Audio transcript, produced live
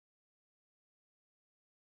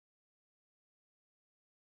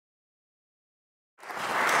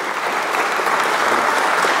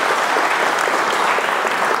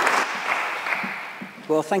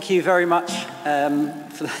Well, thank you very much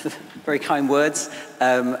for the very kind words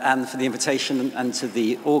and for the invitation, and to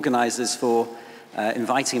the organisers for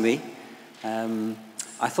inviting me.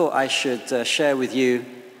 I thought I should share with you,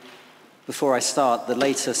 before I start, the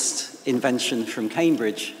latest invention from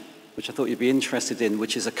Cambridge, which I thought you'd be interested in,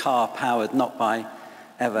 which is a car powered not by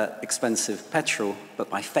ever expensive petrol, but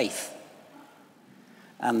by faith.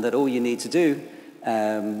 And that all you need to do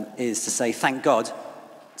is to say, thank God,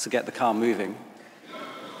 to get the car moving,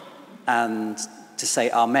 and to say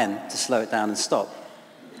amen, to slow it down and stop.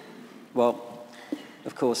 Well,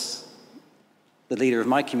 of course, the leader of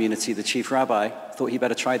my community, the chief rabbi, thought he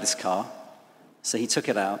better try this car. So he took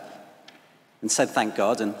it out and said, thank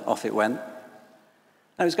God, and off it went. And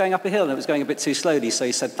it was going up a hill, and it was going a bit too slowly, so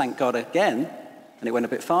he said, thank God again, and it went a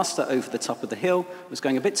bit faster over the top of the hill. It was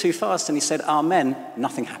going a bit too fast, and he said, amen,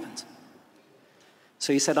 nothing happened.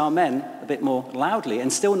 So he said amen a bit more loudly,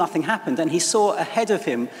 and still nothing happened. And he saw ahead of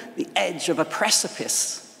him the edge of a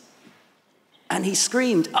precipice. And he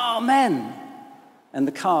screamed, amen. And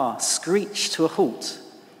the car screeched to a halt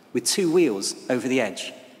with two wheels over the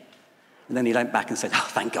edge. And then he leant back and said, oh,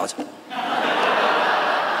 thank God.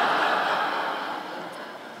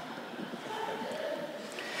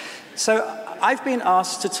 So I've been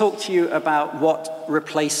asked to talk to you about what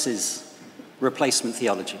replaces replacement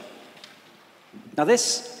theology. Now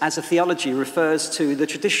this, as a theology, refers to the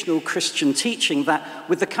traditional Christian teaching that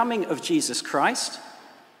with the coming of Jesus Christ,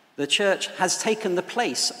 the church has taken the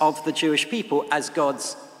place of the Jewish people as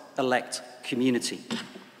God's elect community.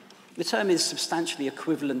 The term is substantially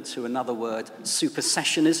equivalent to another word,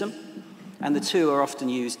 supersessionism, and the two are often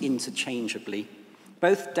used interchangeably.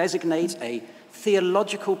 Both designate a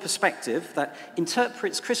theological perspective that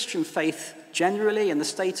interprets Christian faith generally and the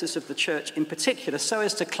status of the church in particular so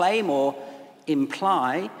as to claim or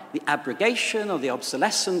imply the abrogation or the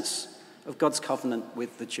obsolescence of God's covenant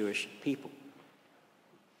with the Jewish people.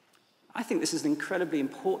 I think this is an incredibly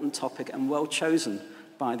important topic and well chosen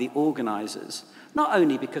by the organisers, not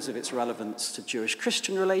only because of its relevance to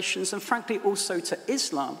Jewish-Christian relations and frankly also to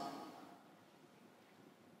Islam,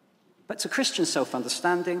 but to Christian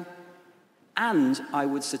self-understanding, and I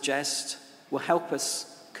would suggest will help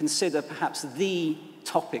us consider perhaps the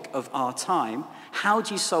topic of our time. How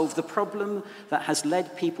do you solve the problem that has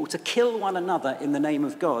led people to kill one another in the name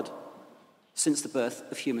of God since the birth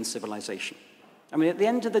of human civilization? I mean, at the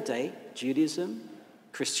end of the day, Judaism,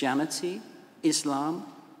 Christianity, Islam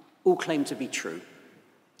all claim to be true.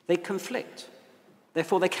 They conflict.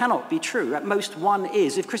 Therefore, they cannot be true. At most, one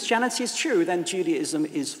is. If Christianity is true, then Judaism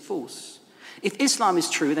is false. If Islam is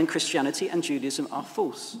true, then Christianity and Judaism are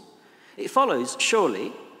false. It follows,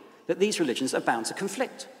 surely, that these religions are bound to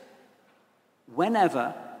conflict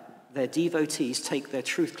whenever their devotees take their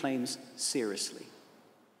truth claims seriously.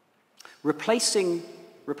 Replacement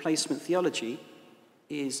theology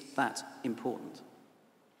is that important.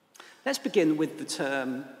 Let's begin with the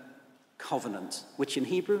term covenant, which in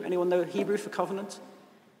Hebrew, anyone know Hebrew for covenant?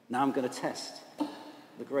 Now I'm going to test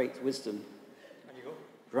the great wisdom. There you go.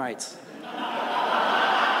 Right.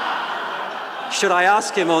 Should I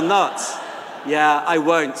ask him or not? Yeah, I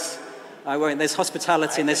won't. There's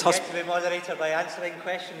hospitality and there's hospitality. I get to be moderator by answering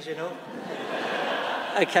questions, you know.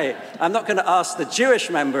 Okay, I'm not going to ask the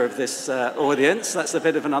Jewish member of this audience. That's a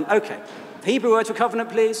bit of an... Okay. Hebrew word for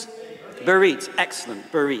covenant, please. Berit.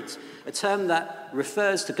 Excellent. Berit. A term that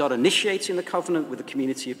refers to God initiating the covenant with a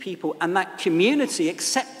community of people and that community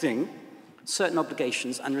accepting certain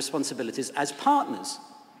obligations and responsibilities as partners.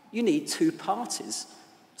 You need two parties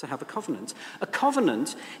to have a covenant. A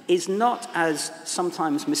covenant is not, as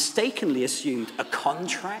sometimes mistakenly assumed, a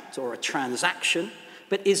contract or a transaction,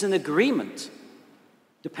 but is an agreement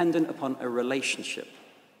dependent upon a relationship.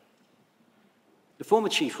 The former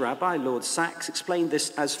chief rabbi, Lord Sachs, explained this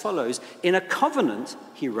as follows. In a covenant,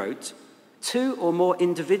 he wrote, two or more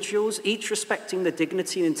individuals, each respecting the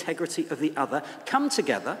dignity and integrity of the other, come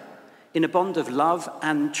together in a bond of love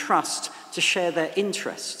and trust to share their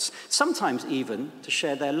interests, sometimes even to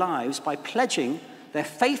share their lives by pledging their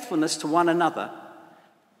faithfulness to one another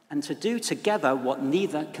and to do together what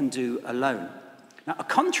neither can do alone. Now, a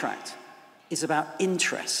contract is about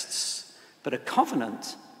interests, but a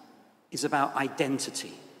covenant is about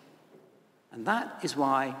identity. And that is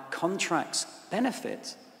why contracts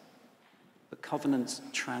benefit, but covenants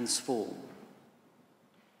transform.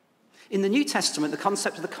 In the New Testament, the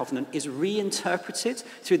concept of the covenant is reinterpreted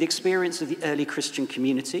through the experience of the early Christian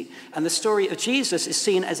community, and the story of Jesus is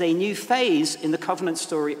seen as a new phase in the covenant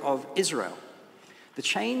story of Israel. The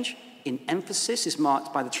change in emphasis is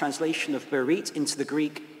marked by the translation of berit into the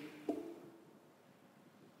Greek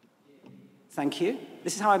Thank you.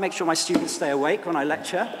 This is how I make sure my students stay awake when I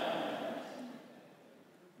lecture.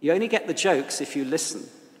 You only get the jokes if you listen.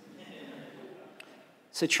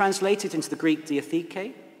 So translated into the Greek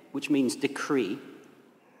diatheke, which means decree,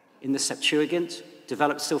 in the Septuagint,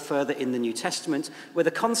 developed still further in the New Testament, where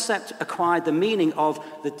the concept acquired the meaning of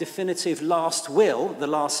the definitive last will, the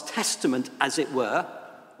last testament, as it were,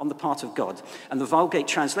 on the part of God. And the Vulgate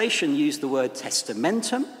translation used the word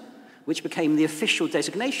testamentum, which became the official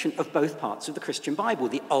designation of both parts of the Christian Bible,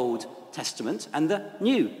 the Old Testament and the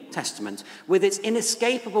New Testament, with its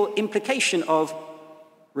inescapable implication of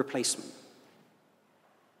replacement.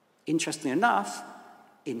 Interestingly enough,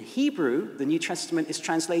 in Hebrew, the New Testament is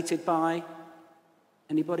translated by,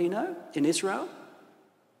 anybody know, in Israel?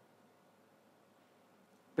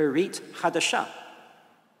 Berit Hadashah,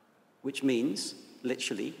 which means,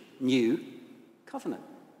 literally, new covenant.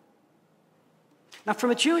 Now,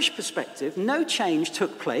 from a Jewish perspective, no change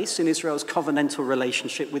took place in Israel's covenantal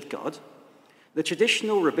relationship with God. The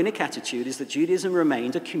traditional rabbinic attitude is that Judaism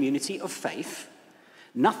remained a community of faith.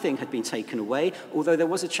 Nothing had been taken away, although there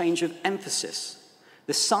was a change of emphasis.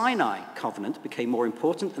 The Sinai covenant became more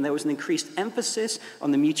important, and there was an increased emphasis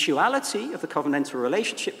on the mutuality of the covenantal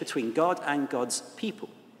relationship between God and God's people.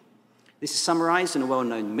 This is summarized in a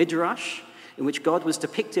well-known midrash, in which God was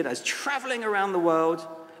depicted as traveling around the world,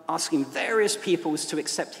 asking various peoples to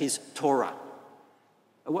accept his Torah.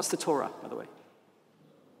 What's the Torah, by the way?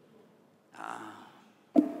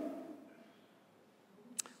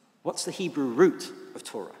 What's the Hebrew root of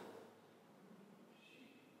Torah?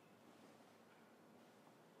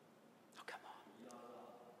 Oh, come on.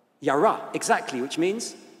 Yara, exactly, which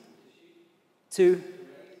means to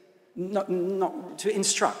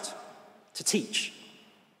instruct, to teach.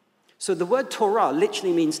 So the word Torah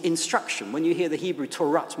literally means instruction. When you hear the Hebrew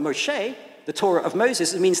Torat Moshe, the Torah of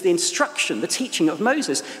Moses, it means the instruction, the teaching of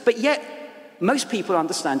Moses. But yet, most people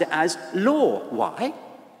understand it as law. Why?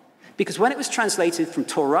 Because when it was translated from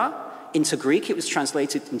Torah into Greek, it was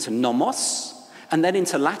translated into nomos, and then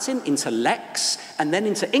into Latin, into lex, and then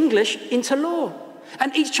into English, into law.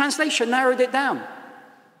 And each translation narrowed it down.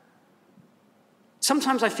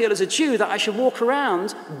 Sometimes I feel as a Jew that I should walk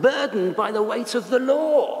around burdened by the weight of the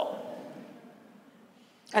law.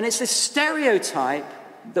 And it's this stereotype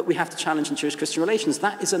that we have to challenge in Jewish-Christian relations.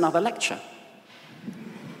 That is another lecture.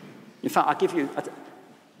 In fact, I'll give you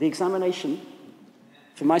the examination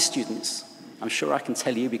for my students. I'm sure I can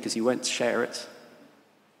tell you because you won't share it.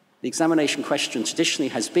 The examination question traditionally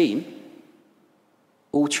has been,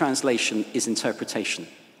 all translation is interpretation.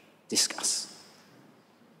 Discuss.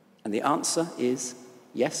 And the answer is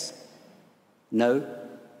yes, no,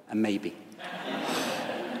 and maybe.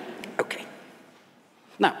 Okay.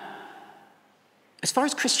 Now, as far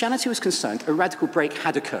as Christianity was concerned, a radical break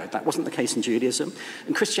had occurred. That wasn't the case in Judaism.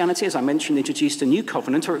 And Christianity, as I mentioned, introduced a new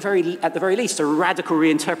covenant, or at the very least, a radical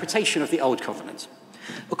reinterpretation of the old covenant.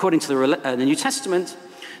 According to the New Testament,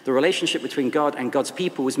 the relationship between God and God's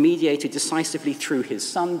people was mediated decisively through his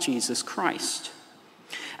Son, Jesus Christ.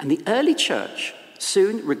 And the early church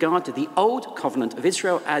soon regarded the old covenant of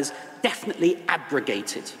Israel as definitely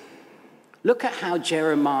abrogated. Look at how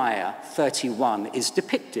Jeremiah 31 is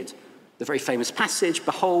depicted. The very famous passage,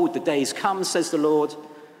 "Behold, the days come, says the Lord,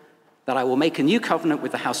 that I will make a new covenant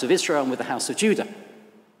with the house of Israel and with the house of Judah."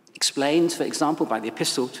 Explained, for example, by the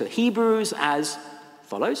epistle to the Hebrews as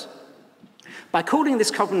follows. By calling this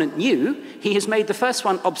covenant new, he has made the first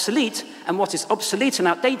one obsolete, and what is obsolete and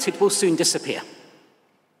outdated will soon disappear.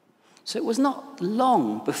 So it was not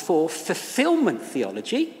long before fulfillment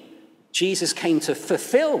theology, Jesus came to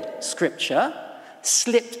fulfill Scripture,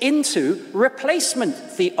 slipped into replacement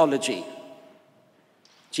theology.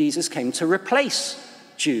 Jesus came to replace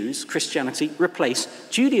Jews, Christianity, replace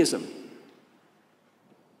Judaism.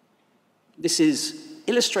 This is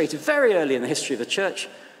illustrated very early in the history of the church.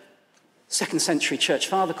 2nd century church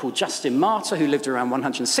father called Justin Martyr, who lived around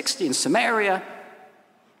 160 in Samaria,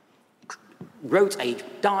 wrote a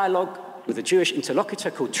dialogue with a Jewish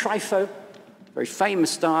interlocutor called Trypho, very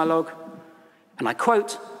famous dialogue. And I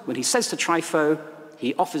quote, when he says to Trypho,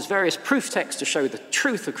 he offers various proof texts to show the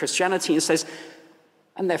truth of Christianity and says,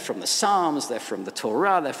 and they're from the Psalms, they're from the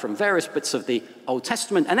Torah, they're from various bits of the Old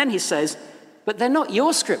Testament. And then he says, but they're not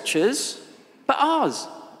your scriptures, but ours.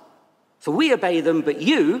 For we obey them, but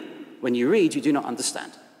you, when you read, you do not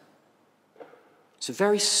understand. So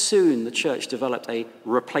very soon the church developed a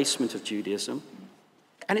replacement of Judaism.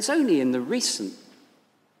 And it's only in the recent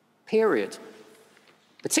period,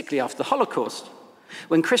 particularly after the Holocaust,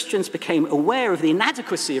 when Christians became aware of the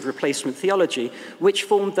inadequacy of replacement theology, which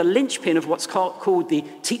formed the linchpin of what's called the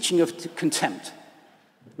teaching of contempt,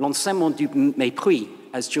 l'enseignement du mépris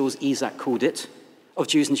as Jules Isaac called it, of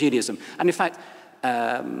Jews and Judaism. And in fact,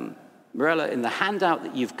 Morella, in the handout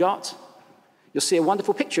that you've got, you'll see a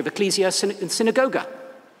wonderful picture of Ecclesia Synagoga.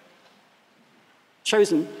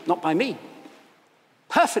 Chosen not by me.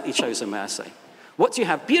 Perfectly chosen, may I say. What do you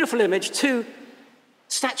have? Beautiful image, two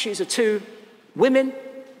statues of two women.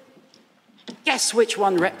 Guess which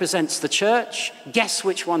one represents the church? Guess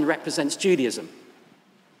which one represents Judaism?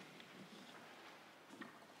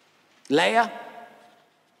 Leah.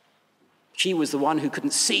 She was the one who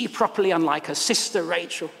couldn't see properly, unlike her sister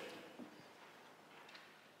Rachel.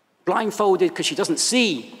 Blindfolded because she doesn't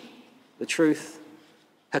see the truth.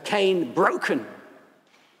 Her cane broken,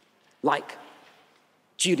 like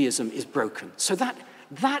Judaism is broken. So that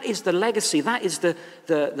is the legacy, that is the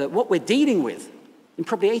what we're dealing with in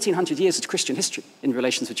probably 1,800 years of Christian history in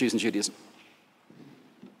relation to Jews and Judaism.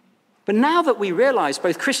 But now that we realize,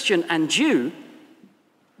 both Christian and Jew,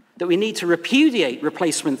 that we need to repudiate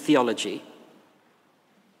replacement theology,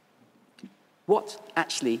 what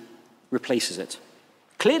actually replaces it?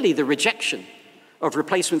 Clearly, the rejection of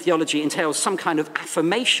replacement theology entails some kind of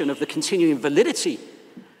affirmation of the continuing validity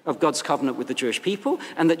of God's covenant with the Jewish people,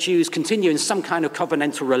 and that Jews continue in some kind of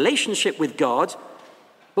covenantal relationship with God.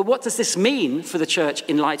 But what does this mean for the church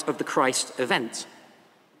in light of the Christ event?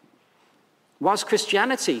 Whilst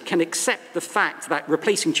Christianity can accept the fact that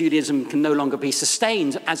replacing Judaism can no longer be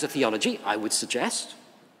sustained as a theology, I would suggest,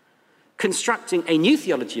 constructing a new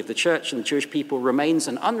theology of the church and the Jewish people remains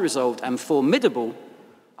an unresolved and formidable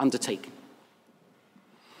undertaking.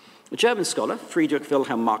 A German scholar, Friedrich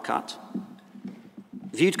Wilhelm Marquardt,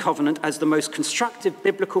 viewed covenant as the most constructive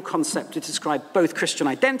biblical concept to describe both Christian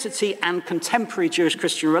identity and contemporary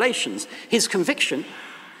Jewish-Christian relations. His conviction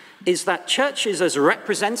is that churches as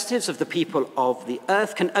representatives of the people of the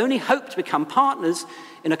earth can only hope to become partners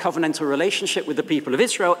in a covenantal relationship with the people of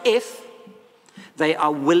Israel if they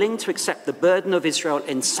are willing to accept the burden of Israel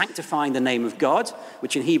in sanctifying the name of God,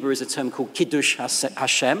 which in Hebrew is a term called Kiddush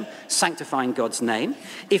Hashem, sanctifying God's name.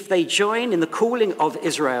 If they join in the calling of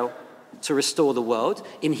Israel to restore the world,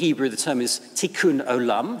 in Hebrew the term is Tikkun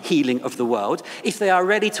Olam, healing of the world. If they are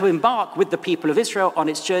ready to embark with the people of Israel on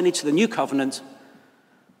its journey to the new covenant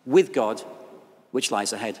with God, which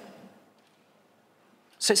lies ahead.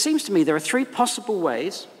 So it seems to me there are three possible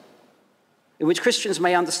ways in which Christians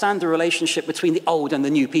may understand the relationship between the old and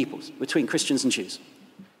the new peoples, between Christians and Jews.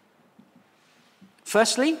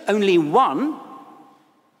 Firstly, only one,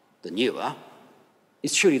 the newer,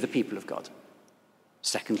 is truly the people of God.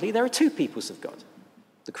 Secondly, there are two peoples of God,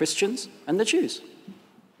 the Christians and the Jews.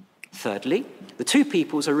 Thirdly, the two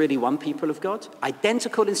peoples are really one people of God,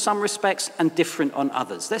 identical in some respects and different on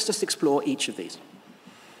others. Let's just explore each of these.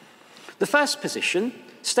 The first position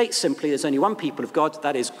states simply there's only one people of God,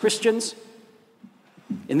 that is Christians.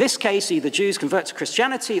 In this case, either Jews convert to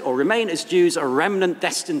Christianity or remain as Jews, a remnant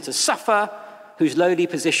destined to suffer, whose lowly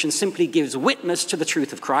position simply gives witness to the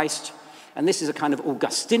truth of Christ. And this is a kind of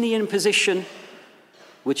Augustinian position,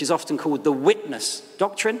 which is often called the witness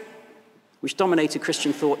doctrine, which dominated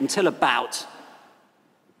Christian thought until about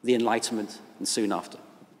the Enlightenment and soon after.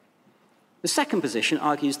 The second position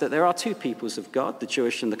argues that there are two peoples of God, the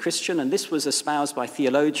Jewish and the Christian, and this was espoused by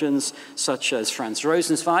theologians such as Franz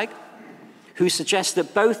Rosenzweig, who suggest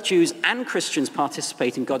that both Jews and Christians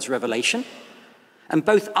participate in God's revelation, and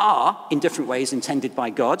both are, in different ways, intended by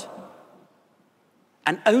God,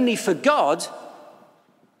 and only for God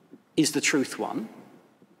is the truth one,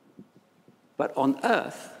 but on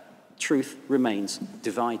earth, truth remains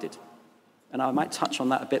divided. And I might touch on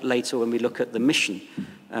that a bit later when we look at the mission,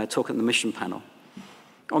 talk at the mission panel.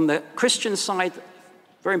 On the Christian side,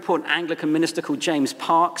 very important Anglican minister called James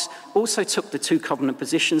Parks also took the two covenant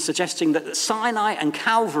positions, suggesting that Sinai and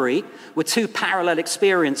Calvary were two parallel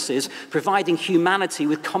experiences, providing humanity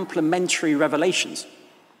with complementary revelations.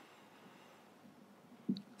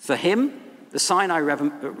 For him, the Sinai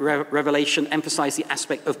revelation emphasized the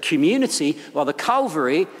aspect of community, while the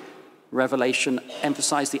Calvary revelation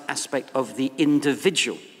emphasized the aspect of the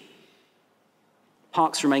individual.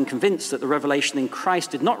 Parks remained convinced that the revelation in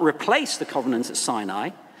Christ did not replace the covenants at Sinai,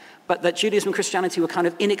 but that Judaism and Christianity were kind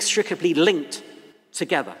of inextricably linked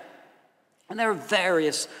together. And there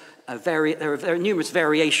are numerous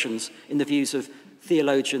variations in the views of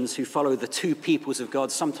theologians who follow the two peoples of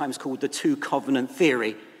God, sometimes called the two covenant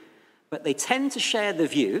theory. But they tend to share the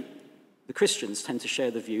view, the Christians tend to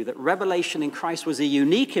share the view, that revelation in Christ was a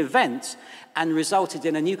unique event and resulted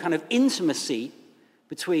in a new kind of intimacy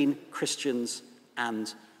between Christians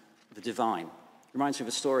and the divine. It reminds me of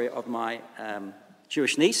a story of my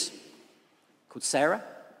Jewish niece called Sarah.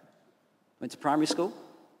 Went to primary school.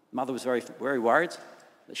 Mother was very, very worried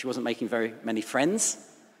that she wasn't making very many friends.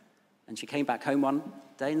 And she came back home one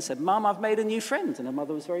day and said, "Mom, I've made a new friend." And her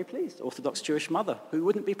mother was very pleased. Orthodox Jewish mother, who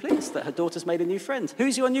wouldn't be pleased that her daughter's made a new friend?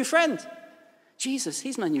 Who's your new friend? Jesus,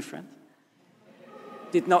 he's my new friend.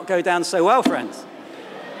 Did not go down so well, friends.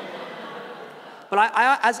 Well,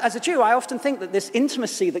 as a Jew, I often think that this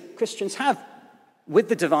intimacy that Christians have with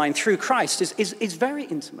the divine through Christ is very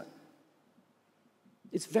intimate.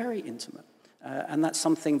 It's very intimate. And that's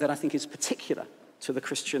something that I think is particular to the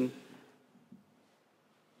Christian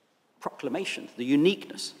proclamation, the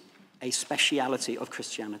uniqueness, a speciality of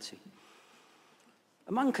Christianity.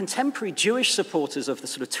 Among contemporary Jewish supporters of the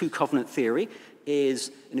sort of two-covenant theory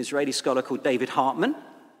is an Israeli scholar called David Hartman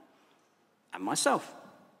and myself.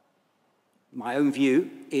 My own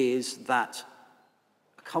view is that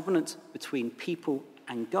a covenant between people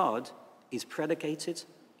and God is predicated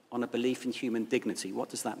on a belief in human dignity. What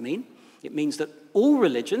does that mean? It means that all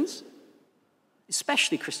religions,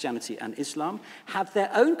 especially Christianity and Islam, have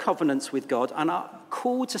their own covenants with God and are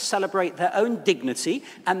called to celebrate their own dignity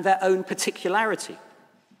and their own particularity.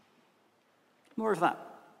 More of that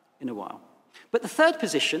in a while. But the third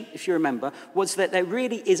position, if you remember, was that there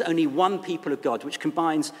really is only one people of God, which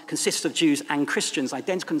consists of Jews and Christians,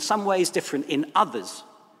 identical in some ways, different in others.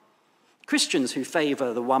 Christians who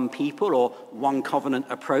favor the one people or one covenant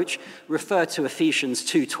approach refer to Ephesians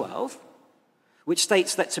 2:12, which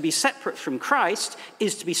states that to be separate from Christ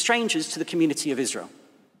is to be strangers to the community of Israel.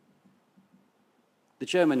 The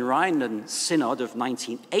German Rhineland Synod of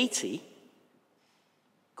 1980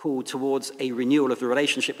 called towards a renewal of the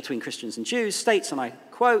relationship between Christians and Jews, states, and I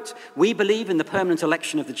quote, "We believe in the permanent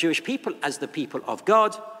election of the Jewish people as the people of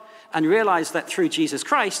God, and realize that through Jesus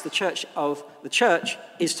Christ, the church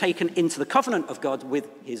is taken into the covenant of God with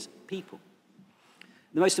his people."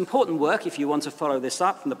 The most important work, if you want to follow this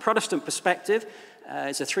up from the Protestant perspective,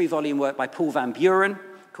 is a 3-volume work by Paul Van Buren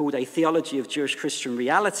called A Theology of Jewish Christian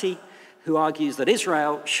Reality, who argues that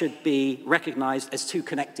Israel should be recognized as two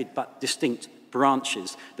connected but distinct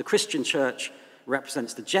branches. The Christian church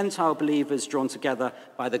represents the Gentile believers drawn together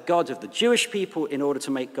by the God of the Jewish people in order to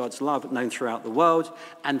make God's love known throughout the world.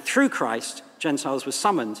 And through Christ, Gentiles were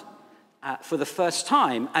summoned for the first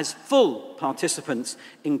time as full participants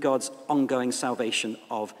in God's ongoing salvation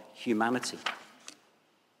of humanity.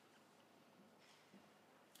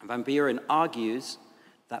 Van Buren argues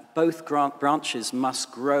that both branches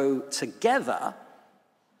must grow together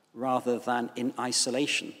rather than in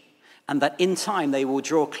isolation, and that in time they will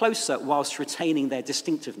draw closer whilst retaining their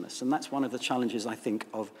distinctiveness. And that's one of the challenges, I think,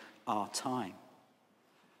 of our time.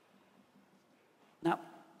 Now,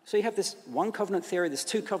 so you have this one covenant theory, this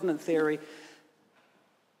two covenant theory,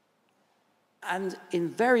 and in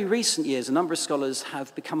very recent years, a number of scholars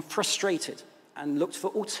have become frustrated and looked for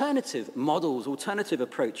alternative models, alternative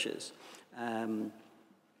approaches.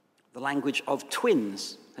 The language of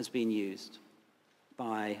twins has been used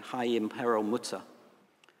by Chaim Perelmutter.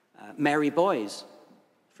 Mary Boyes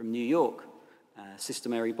from New York, Sister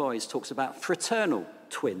Mary Boyes, talks about fraternal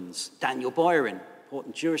twins. Daniel Boyarin,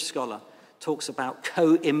 important Jewish scholar, talks about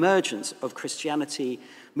co-emergence of Christianity,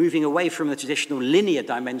 moving away from the traditional linear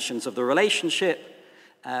dimensions of the relationship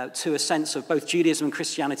to a sense of both Judaism and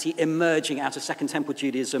Christianity emerging out of Second Temple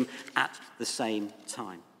Judaism at the same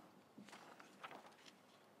time.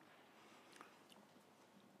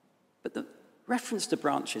 But the reference to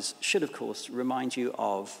branches should, of course, remind you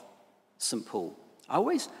of St. Paul. I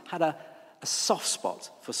always had a soft spot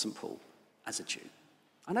for St. Paul as a Jew.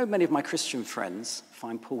 I know many of my Christian friends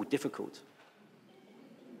find Paul difficult.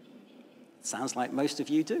 It sounds like most of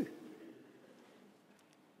you do.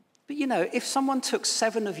 But you know, if someone took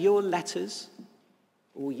 7 of your letters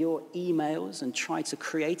or your emails and tried to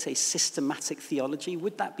create a systematic theology,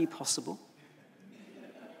 would that be possible?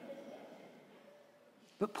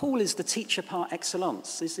 But Paul is the teacher par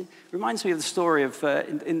excellence. It reminds me of the story of,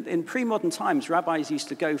 in pre-modern times, rabbis used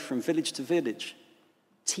to go from village to village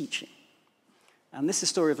teaching. And this is the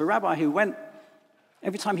story of a rabbi who went,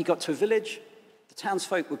 every time he got to a village, the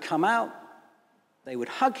townsfolk would come out, they would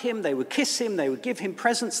hug him, they would kiss him, they would give him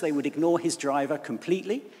presents, they would ignore his driver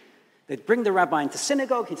completely. They'd bring the rabbi into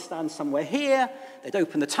synagogue, he'd stand somewhere here, they'd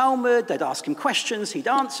open the Talmud, they'd ask him questions, he'd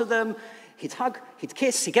answer them, he'd hug, he'd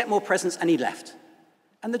kiss, he'd get more presents, and he left.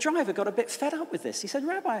 And the driver got a bit fed up with this. He said,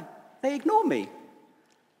 "Rabbi, they ignore me.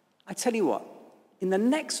 I tell you what, in the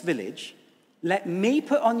next village, let me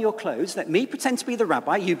put on your clothes, let me pretend to be the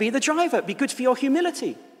rabbi, you be the driver. It'd be good for your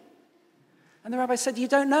humility." And the rabbi said, "You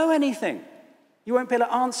don't know anything. You won't be able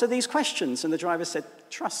to answer these questions." And the driver said,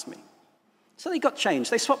 "Trust me." So they got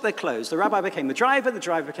changed. They swapped their clothes. The rabbi became the driver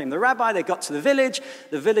became the rabbi. They got to the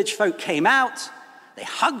village folk came out. They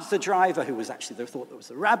hugged the driver, who was actually, they thought that was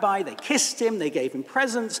the rabbi. They kissed him. They gave him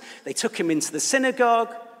presents. They took him into the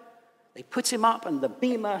synagogue. They put him up on the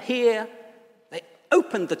bema here. They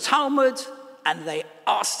opened the Talmud, and they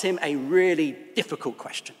asked him a really difficult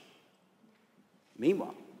question.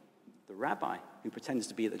 Meanwhile, the rabbi, who pretends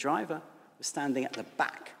to be the driver, was standing at the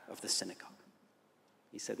back of the synagogue.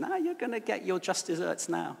 He said, "Now you're going to get your just desserts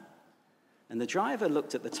now." And the driver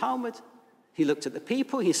looked at the Talmud. He looked at the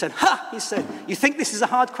people. He said, "Ha!" He said, "You think this is a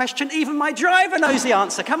hard question? Even my driver knows the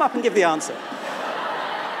answer. Come up and give the answer."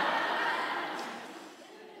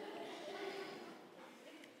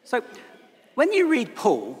 So when you read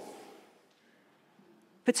Paul,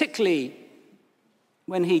 particularly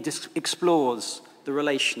when he explores the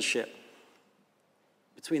relationship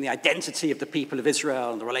between the identity of the people of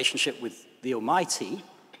Israel and the relationship with the Almighty,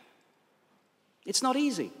 it's not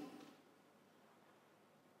easy.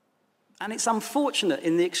 And it's unfortunate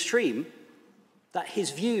in the extreme that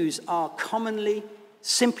his views are commonly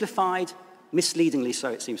simplified, misleadingly so,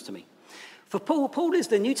 it seems to me. For Paul is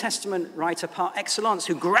the New Testament writer par excellence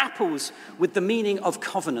who grapples with the meaning of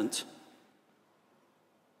covenant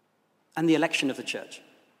and the election of the church.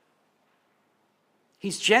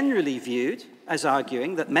 He's generally viewed as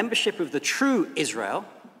arguing that membership of the true Israel,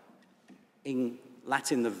 in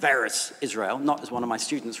Latin, the verus Israel, not as one of my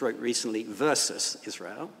students wrote recently, versus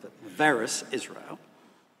Israel, but verus Israel,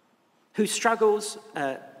 who struggles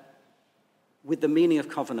with the meaning of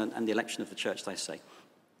covenant and the election of the church, they say.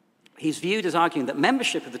 He's viewed as arguing that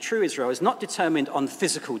membership of the true Israel is not determined on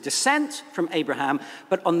physical descent from Abraham,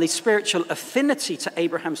 but on the spiritual affinity to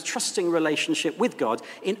Abraham's trusting relationship with God.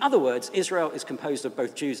 In other words, Israel is composed of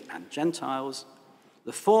both Jews and Gentiles.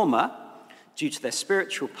 The former, due to their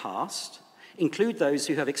spiritual past, include those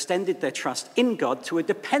who have extended their trust in God to a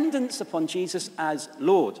dependence upon Jesus as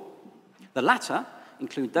Lord. The latter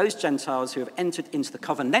include those Gentiles who have entered into the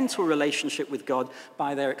covenantal relationship with God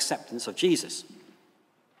by their acceptance of Jesus.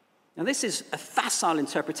 Now, this is a facile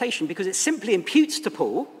interpretation because it simply imputes to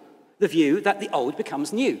Paul the view that the old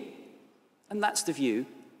becomes new. And that's the view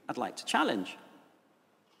I'd like to challenge.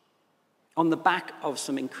 On the back of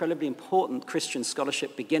some incredibly important Christian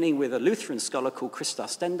scholarship, beginning with a Lutheran scholar called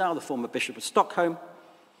Christos Stendahl, the former Bishop of Stockholm,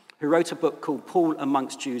 who wrote a book called Paul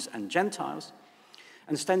Amongst Jews and Gentiles.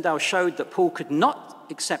 And Stendahl showed that Paul could not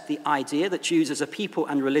accept the idea that Jews as a people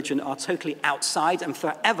and religion are totally outside and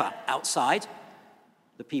forever outside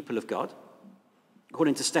the people of God.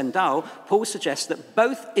 According to Stendahl, Paul suggests that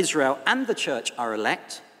both Israel and the church are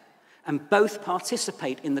elect and both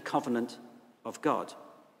participate in the covenant of God.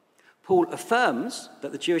 Paul affirms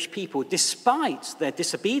that the Jewish people, despite their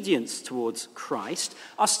disobedience towards Christ,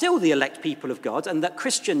 are still the elect people of God, and that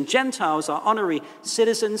Christian Gentiles are honorary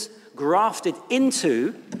citizens grafted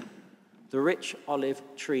into the rich olive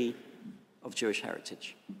tree of Jewish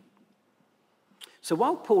heritage. So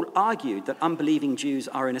while Paul argued that unbelieving Jews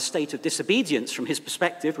are in a state of disobedience from his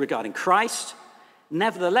perspective regarding Christ,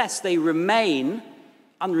 nevertheless they remain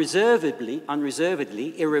unreservedly,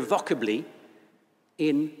 irrevocably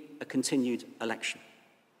in a continued election.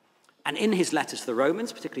 And in his letters to the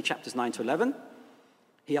Romans, particularly chapters 9 to 11,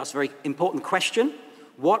 he asks a very important question.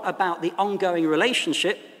 What about the ongoing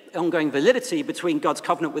relationship, ongoing validity between God's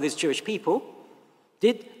covenant with his Jewish people?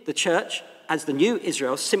 Did the church, as the new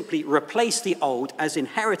Israel, simply replace the old as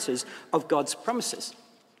inheritors of God's promises?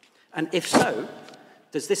 And if so,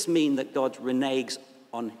 does this mean that God reneges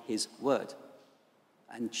on his word?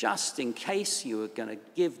 And just in case you were going to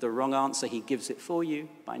give the wrong answer, he gives it for you,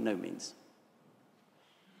 by no means.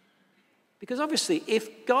 Because obviously,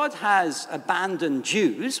 if God has abandoned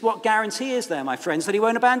Jews, what guarantee is there, my friends, that he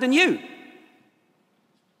won't abandon you?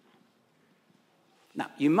 Now,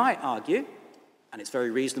 you might argue, and it's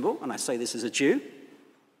very reasonable, and I say this as a Jew,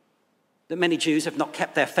 that many Jews have not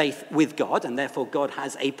kept their faith with God, and therefore God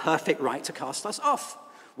has a perfect right to cast us off.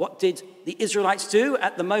 What did the Israelites do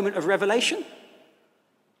at the moment of revelation?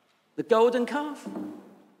 The golden calf.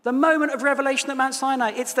 The moment of revelation at Mount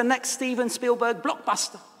Sinai. It's the next Steven Spielberg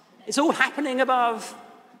blockbuster. It's all happening above,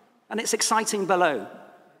 and it's exciting below.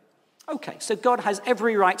 Okay, so God has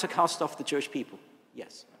every right to cast off the Jewish people.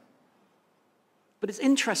 Yes. But it's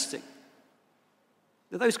interesting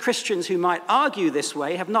that those Christians who might argue this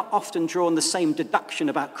way have not often drawn the same deduction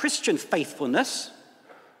about Christian faithfulness,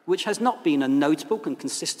 which has not been a notable and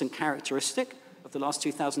consistent characteristic of the last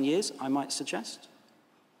 2,000 years, I might suggest.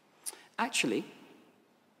 Actually,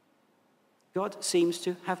 God seems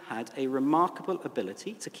to have had a remarkable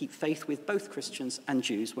ability to keep faith with both Christians and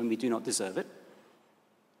Jews when we do not deserve it,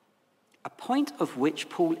 a point of which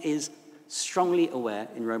Paul is strongly aware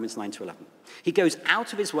in Romans 9 to 11. He goes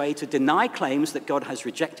out of his way to deny claims that God has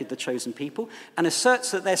rejected the chosen people and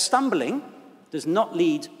asserts that their stumbling does not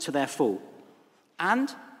lead to their fall.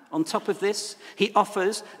 And on top of this, he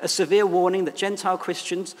offers a severe warning that Gentile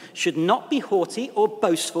Christians should not be haughty or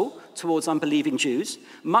boastful towards unbelieving Jews,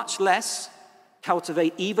 much less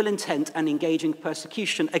cultivate evil intent and engage in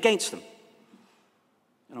persecution against them.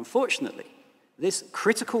 And unfortunately, this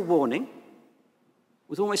critical warning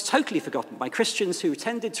was almost totally forgotten by Christians who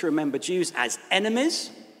tended to remember Jews as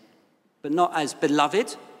enemies, but not as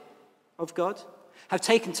beloved of God, have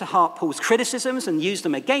taken to heart Paul's criticisms and used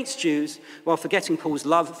them against Jews while forgetting Paul's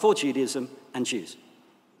love for Judaism and Jews.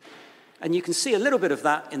 And you can see a little bit of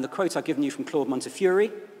that in the quote I've given you from Claude Montefiore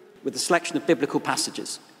with the selection of biblical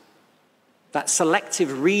passages. That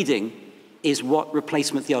selective reading is what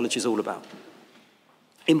replacement theology is all about.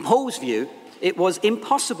 In Paul's view, it was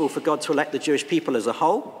impossible for God to elect the Jewish people as a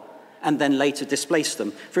whole and then later displace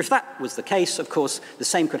them. For if that was the case, of course, the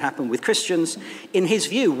same could happen with Christians. In his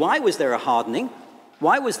view, why was there a hardening?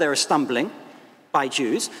 Why was there a stumbling by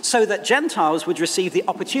Jews? So that Gentiles would receive the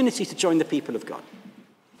opportunity to join the people of God.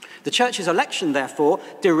 The church's election, therefore,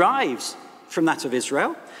 derives from that of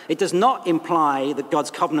Israel. It does not imply that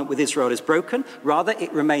God's covenant with Israel is broken. Rather,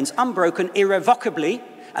 it remains unbroken irrevocably,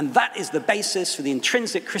 and that is the basis for the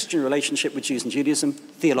intrinsic Christian relationship with Jews and Judaism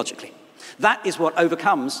theologically. That is what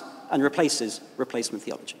overcomes and replaces replacement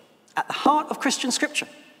theology. At the heart of Christian scripture.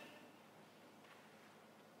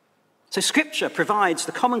 So scripture provides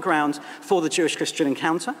the common ground for the Jewish-Christian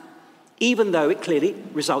encounter, even though it clearly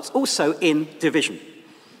results also in division.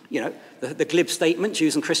 You know, the glib statement,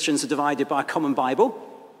 Jews and Christians are divided by a common Bible,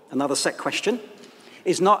 another set question,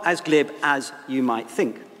 is not as glib as you might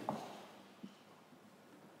think.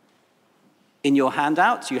 In your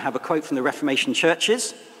handout, you have a quote from the Reformation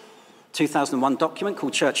Churches, 2001 document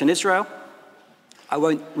called Church in Israel. I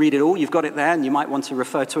won't read it all. You've got it there, and you might want to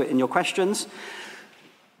refer to it in your questions.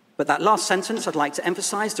 But that last sentence, I'd like to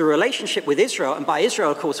emphasize the relationship with Israel. And by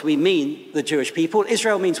Israel, of course, we mean the Jewish people.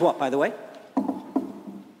 Israel means what, by the way?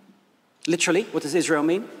 Literally, what does Israel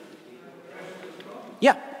mean?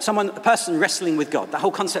 Yeah, a person wrestling with God. That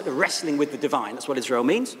whole concept of wrestling with the divine, that's what Israel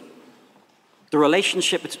means. The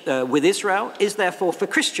relationship with Israel is therefore for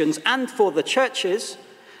Christians and for the churches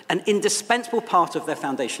an indispensable part of their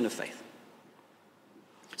foundation of faith.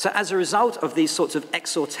 So as a result of these sorts of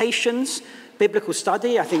exhortations, biblical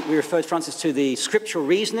study, I think we referred, Francis, to the scriptural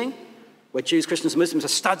reasoning, where Jews, Christians, and Muslims are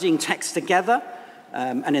studying texts together.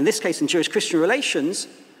 And in this case, in Jewish-Christian relations,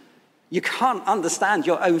 you can't understand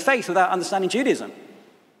your own faith without understanding Judaism.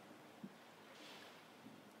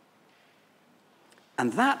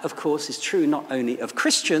 And that, of course, is true not only of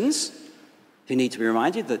Christians, who need to be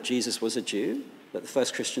reminded that Jesus was a Jew, that the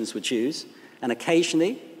first Christians were Jews, and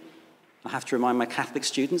occasionally I have to remind my Catholic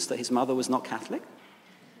students that his mother was not Catholic.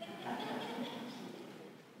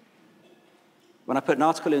 When I put an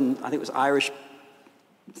article in, I think it was Irish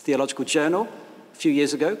Theological Journal a few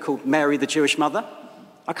years ago called Mary the Jewish Mother,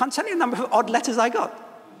 I can't tell you the number of odd letters I got.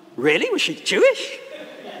 Really? Was she Jewish?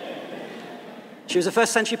 She was a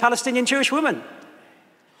first century Palestinian Jewish woman.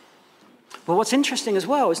 But what's interesting as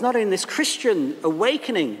well is not only this Christian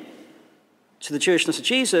awakening to the Jewishness of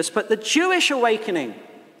Jesus, but the Jewish awakening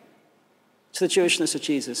to the Jewishness of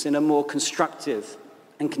Jesus in a more constructive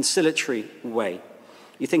and conciliatory way.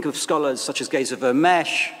 You think of scholars such as Gezer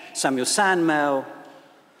Vermesh, Samuel Sandmel,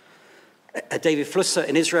 David Flusser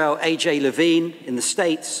in Israel, A.J. Levine in the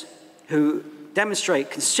States, who demonstrate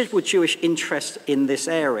considerable Jewish interest in this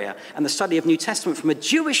area. And the study of New Testament from a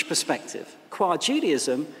Jewish perspective, qua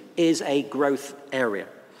Judaism, is a growth area.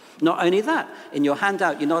 Not only that, in your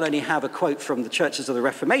handout, you not only have a quote from the Churches of the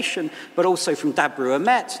Reformation, but also from Dabru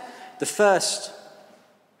Emet, the first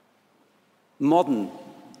modern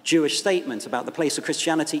Jewish statement about the place of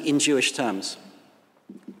Christianity in Jewish terms.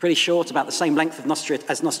 Pretty short, about the same length as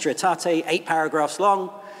Nostra Aetate, 8 paragraphs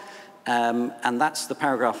long. And that's the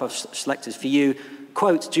paragraph I've selected for you.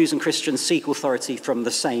 Quote, Jews and Christians seek authority from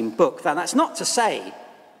the same book. Now, that's not to say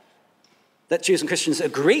that Jews and Christians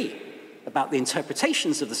agree about the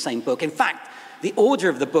interpretations of the same book. In fact, the order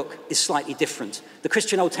of the book is slightly different. The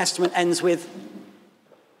Christian Old Testament ends with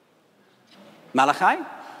Malachi.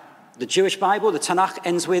 The Jewish Bible, the Tanakh,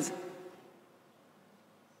 ends with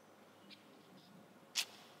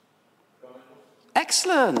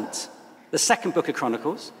excellent. The second book of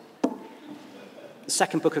Chronicles. The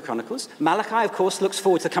second book of Chronicles. Malachi, of course, looks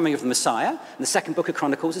forward to the coming of the Messiah. And the second book of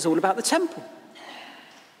Chronicles is all about the temple.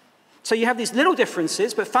 So you have these little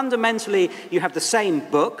differences, but fundamentally you have the same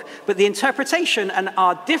book, but the interpretation and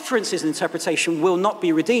our differences in interpretation will not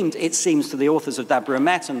be redeemed, it seems, to the authors of Dabra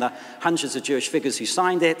Emet and the hundreds of Jewish figures who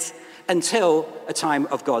signed it, until a time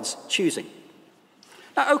of God's choosing.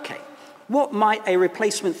 Now, okay, what might a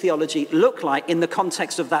replacement theology look like in the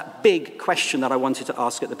context of that big question that I wanted to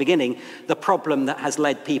ask at the beginning, the problem that has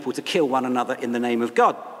led people to kill one another in the name of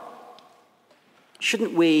God?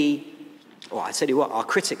 Shouldn't we, well, I tell you what, our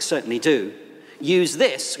critics certainly do, use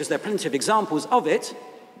this, because there are plenty of examples of it,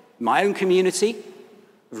 in my own community,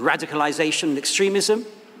 of radicalization and extremism,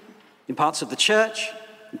 in parts of the church,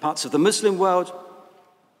 in parts of the Muslim world.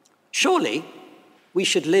 Surely, we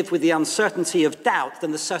should live with the uncertainty of doubt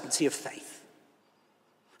than the certainty of faith.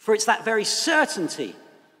 For it's that very certainty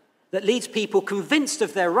that leads people convinced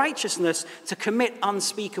of their righteousness to commit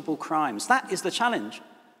unspeakable crimes. That is the challenge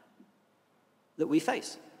that we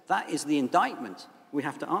face. That is the indictment we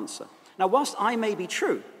have to answer. Now, whilst I may be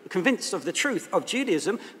convinced of the truth of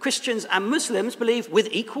Judaism, Christians and Muslims believe with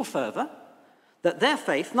equal fervor that their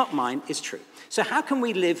faith, not mine, is true. So how can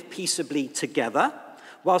we live peaceably together,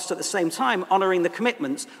 whilst at the same time honoring the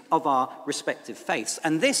commitments of our respective faiths?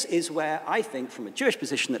 And this is where I think, from a Jewish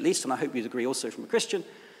position at least, and I hope you'd agree also from a Christian,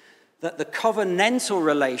 that the covenantal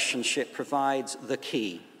relationship provides the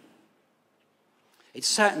key. It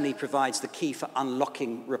certainly provides the key for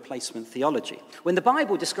unlocking replacement theology. When the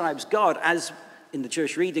Bible describes God, as in the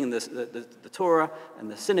Jewish reading, the Torah and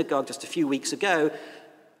the synagogue just a few weeks ago,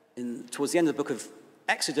 towards the end of the book of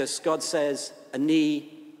Exodus, God says,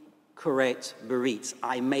 Ani Koret Berit,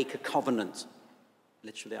 I make a covenant.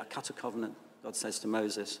 Literally, I cut a covenant, God says to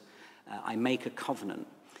Moses. I make a covenant.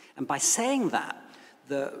 And by saying that,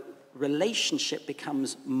 the relationship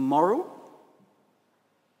becomes moral.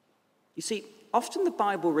 You see, often the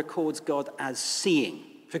Bible records God as seeing.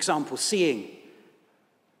 For example, seeing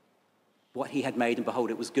what he had made, and behold,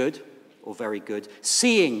 it was good, or very good.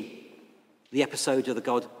 Seeing the episode of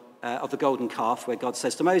the golden calf, where God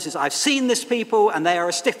says to Moses, I've seen this people, and they are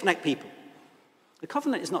a stiff-necked people. The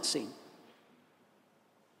covenant is not seen.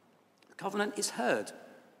 The covenant is heard.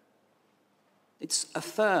 It's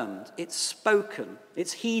affirmed, it's spoken,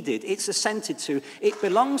 it's heeded, it's assented to. It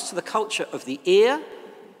belongs to the culture of the ear,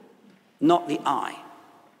 not the eye.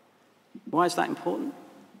 Why is that important?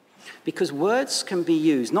 Because words can be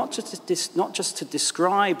used not just to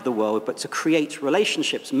describe the world, but to create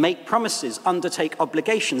relationships, make promises, undertake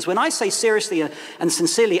obligations. When I say seriously and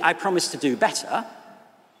sincerely, I promise to do better,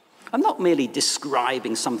 I'm not merely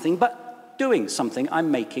describing something, but doing something. I'm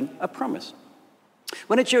making a promise.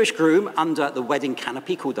 When a Jewish groom under the wedding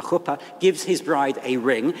canopy called the chuppah gives his bride a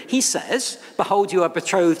ring, he says, behold, you are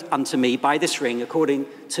betrothed unto me by this ring, according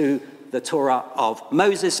to the Torah of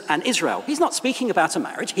Moses and Israel. He's not speaking about a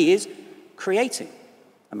marriage, he is creating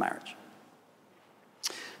a marriage.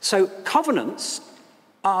 So covenants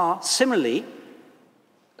are similarly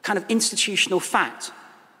a kind of institutional fact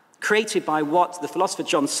created by what the philosopher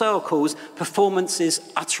John Searle calls performative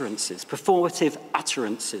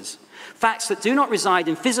utterances. Facts that do not reside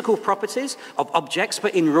in physical properties of objects,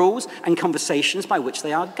 but in rules and conversations by which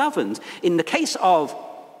they are governed. In the case of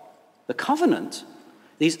the covenant,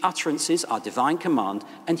 these utterances are divine command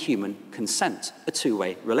and human consent, a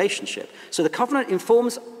two-way relationship. So the covenant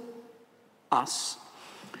informs us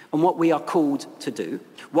on what we are called to do,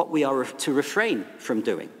 what we are to refrain from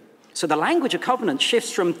doing. So the language of covenant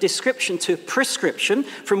shifts from description to prescription,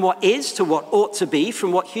 from what is to what ought to be,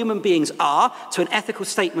 from what human beings are to an ethical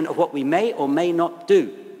statement of what we may or may not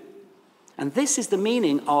do. And this is the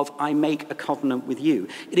meaning of I make a covenant with you.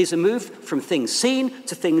 It is a move from things seen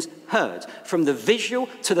to things heard, from the visual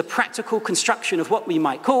to the practical construction of what we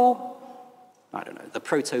might call, the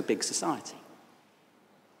proto-big society.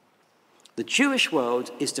 The Jewish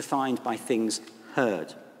world is defined by things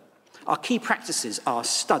heard. Our key practices are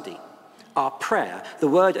study, our prayer, the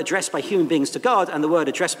word addressed by human beings to God, and the word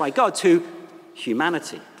addressed by God to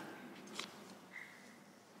humanity.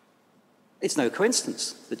 It's no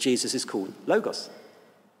coincidence that Jesus is called Logos,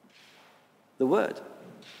 the Word.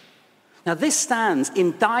 Now, this stands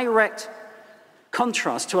in direct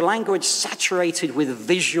contrast to a language saturated with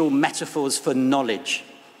visual metaphors for knowledge.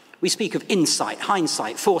 We speak of insight,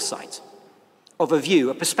 hindsight, foresight, of a view,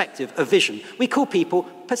 a perspective, a vision. We call people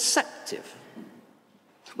perceptive.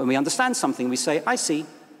 When we understand something, we say, I see.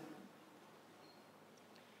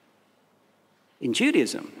 In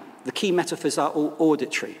Judaism, the key metaphors are all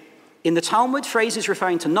auditory. In the Talmud, phrases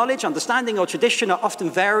referring to knowledge, understanding, or tradition are often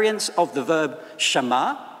variants of the verb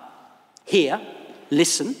shama, hear,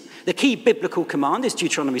 listen. The key biblical command is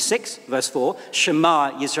Deuteronomy 6, verse 4,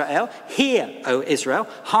 Shema Yisrael, hear, O Israel,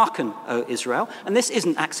 hearken, O Israel. And this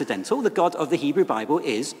isn't accidental. The God of the Hebrew Bible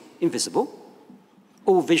is invisible.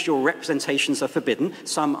 All visual representations are forbidden,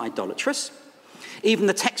 some idolatrous. Even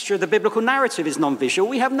the texture of the biblical narrative is non-visual.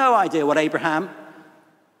 We have no idea what Abraham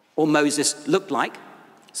or Moses looked like,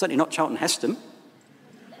 certainly not Charlton Heston.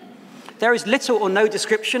 There is little or no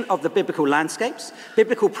description of the biblical landscapes.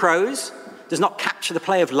 Biblical prose does not capture the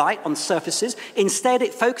play of light on surfaces. Instead,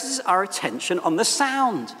 it focuses our attention on the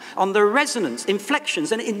sound, on the resonance,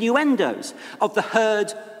 inflections, and innuendos of the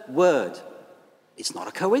heard word. It's not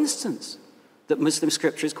a coincidence that Muslim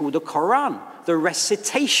scripture is called the Quran, the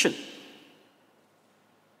recitation.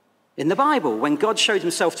 In the Bible, when God showed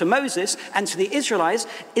himself to Moses and to the Israelites,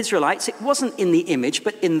 it wasn't in the image,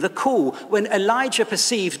 but in the call. When Elijah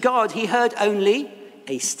perceived God, he heard only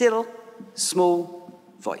a still, small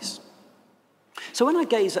voice. So when I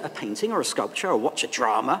gaze at a painting or a sculpture or watch a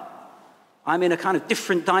drama, I'm in a kind of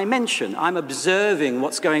different dimension. I'm observing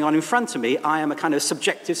what's going on in front of me. I am a kind of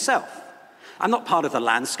subjective self. I'm not part of the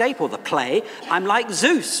landscape or the play. I'm like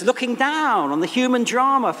Zeus looking down on the human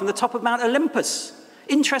drama from the top of Mount Olympus.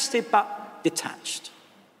 Interested but detached.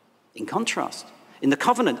 In contrast, in the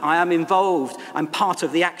covenant, I am involved. I'm part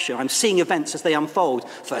of the action. I'm seeing events as they unfold.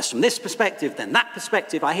 First from this perspective, then that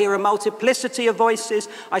perspective. I hear a multiplicity of voices.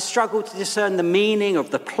 I struggle to discern the meaning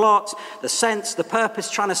of the plot, the sense, the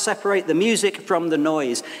purpose, trying to separate the music from the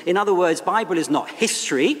noise. In other words, Bible is not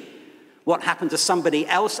history, what happened to somebody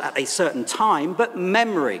else at a certain time, but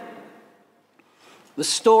memory. The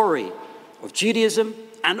story of Judaism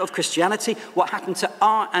and of Christianity, what happened to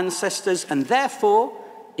our ancestors, and therefore,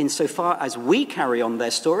 insofar as we carry on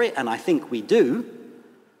their story, and I think we do,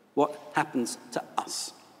 what happens to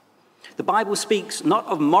us. The Bible speaks not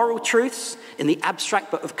of moral truths in the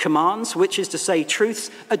abstract, but of commands, which is to say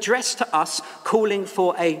truths addressed to us, calling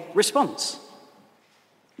for a response.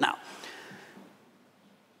 Now,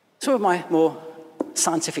 some of my more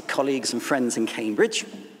scientific colleagues and friends in Cambridge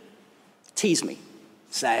tease me,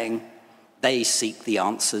 saying, they seek the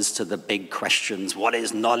answers to the big questions. What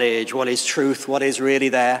is knowledge? What is truth? What is really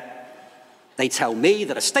there? They tell me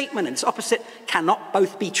that a statement and its opposite cannot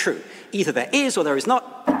both be true. Either there is or there is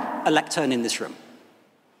not a lectern in this room.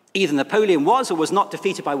 Either Napoleon was or was not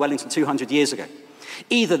defeated by Wellington 200 years ago.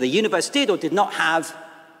 Either the universe did or did not have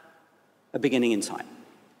a beginning in time.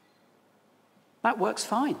 That works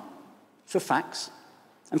fine for facts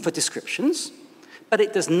and for descriptions, but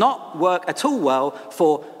it does not work at all well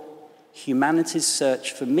for humanity's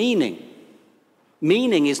search for meaning.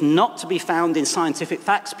 Meaning is not to be found in scientific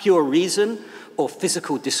facts, pure reason, or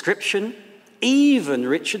physical description. Even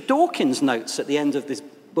Richard Dawkins notes at the end of this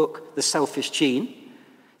book, The Selfish Gene,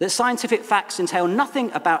 that scientific facts entail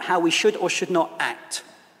nothing about how we should or should not act.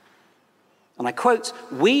 And I quote,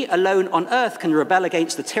 "We alone on earth can rebel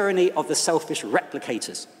against the tyranny of the selfish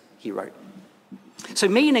replicators," he wrote. So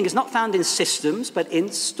meaning is not found in systems, but in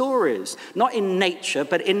stories. Not in nature,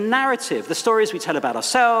 but in narrative. The stories we tell about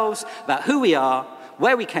ourselves, about who we are,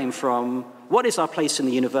 where we came from, what is our place in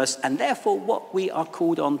the universe, and therefore what we are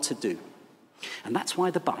called on to do. And that's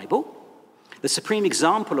why the Bible, the supreme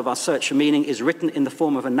example of our search for meaning, is written in the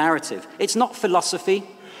form of a narrative. It's not philosophy.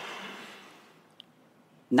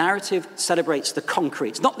 Narrative celebrates the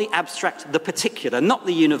concrete, not the abstract, the particular, not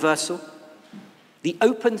the universal. The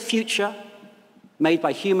open future made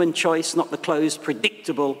by human choice, not the closed,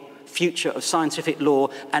 predictable future of scientific law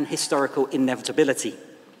and historical inevitability.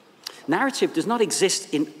 Narrative does not exist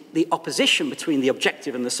in the opposition between the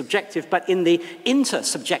objective and the subjective, but in the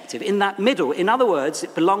intersubjective, in that middle. In other words,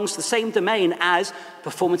 it belongs to the same domain as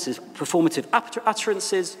performative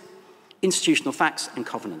utterances, institutional facts, and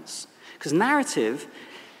covenants. Because narrative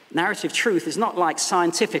truth is not like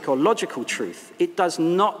scientific or logical truth. It does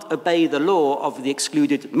not obey the law of the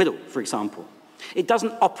excluded middle, for example. It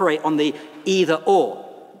doesn't operate on the either-or,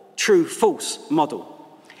 true-false model.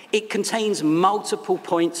 It contains multiple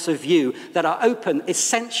points of view that are open,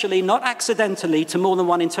 essentially, not accidentally, to more than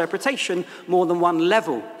one interpretation, more than one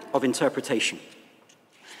level of interpretation.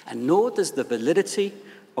 And nor does the validity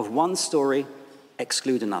of one story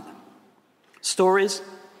exclude another. Stories,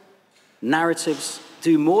 narratives,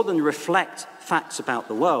 do more than reflect facts about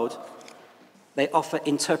the world. They offer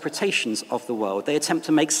interpretations of the world. They attempt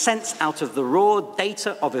to make sense out of the raw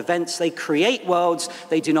data of events. They create worlds.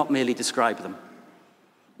 They do not merely describe them.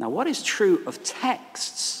 Now, what is true of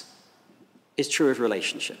texts is true of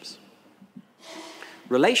relationships.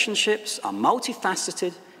 Relationships are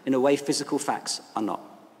multifaceted in a way physical facts are not.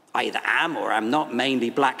 I either am or am not mainly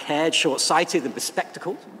black-haired, short-sighted, and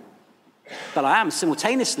bespectacled. But I am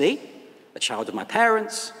simultaneously a child of my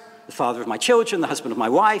parents, the father of my children, the husband of my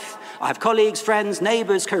wife. I have colleagues, friends,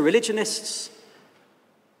 neighbors, co-religionists.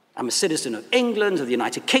 I'm a citizen of England, of the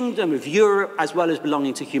United Kingdom, of Europe, as well as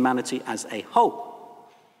belonging to humanity as a whole.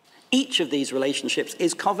 Each of these relationships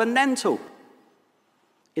is covenantal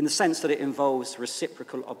in the sense that it involves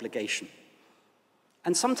reciprocal obligation.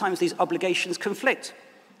 And sometimes these obligations conflict.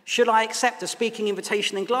 Should I accept a speaking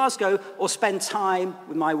invitation in Glasgow or spend time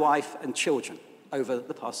with my wife and children over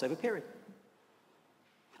the Passover period?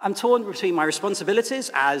 I'm torn between my responsibilities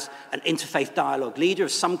as an interfaith dialogue leader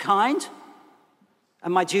of some kind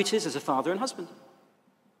and my duties as a father and husband.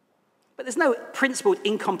 But there's no principled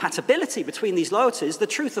incompatibility between these loyalties. The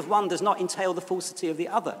truth of one does not entail the falsity of the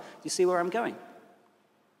other. Do you see where I'm going?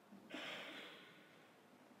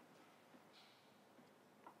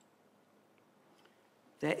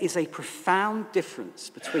 There is a profound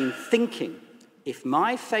difference between thinking, if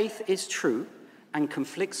my faith is true and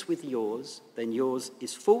conflicts with yours, then yours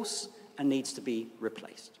is false and needs to be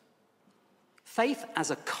replaced. Faith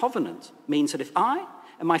as a covenant means that if I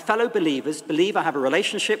and my fellow believers believe I have a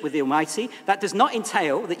relationship with the Almighty, that does not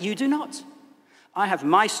entail that you do not. I have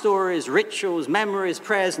my stories, rituals, memories,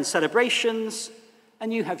 prayers, and celebrations,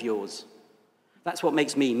 and you have yours. That's what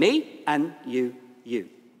makes me, me, and you, you.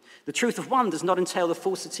 The truth of one does not entail the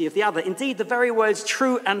falsity of the other. Indeed, the very words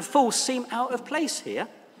true and false seem out of place here,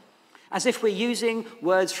 as if we're using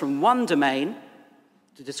words from one domain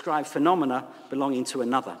to describe phenomena belonging to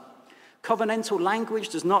another. Covenantal language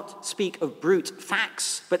does not speak of brute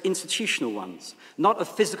facts, but institutional ones, not of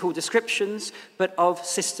physical descriptions, but of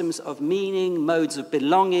systems of meaning, modes of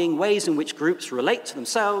belonging, ways in which groups relate to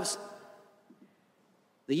themselves.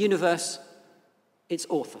 The universe, its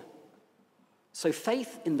author. So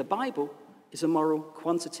faith in the Bible is a moral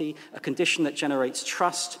quantity, a condition that generates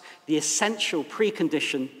trust, the essential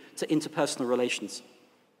precondition to interpersonal relations.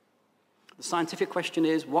 The scientific question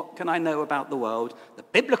is, what can I know about the world? The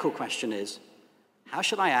biblical question is, how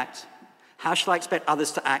should I act? How should I expect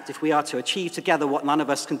others to act if we are to achieve together what none of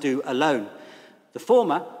us can do alone? The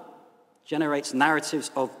former generates narratives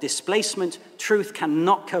of displacement. Truth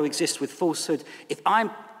cannot coexist with falsehood. If I'm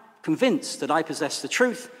convinced that I possess the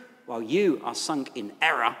truth, while you are sunk in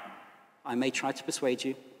error, I may try to persuade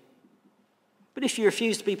you. But if you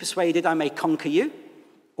refuse to be persuaded, I may conquer you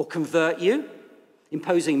or convert you,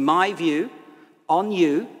 imposing my view on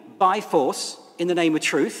you by force in the name of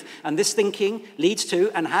truth. And this thinking leads to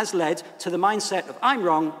and has led to the mindset of I'm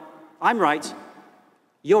wrong, I'm right,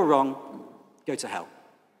 you're wrong, go to hell.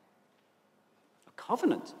 A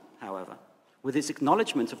covenant, however, with its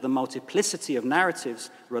acknowledgement of the multiplicity of narratives,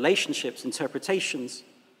 relationships, interpretations,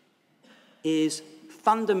 is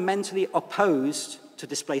fundamentally opposed to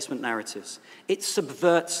displacement narratives. It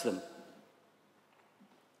subverts them.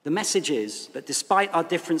 The message is that despite our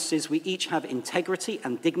differences, we each have integrity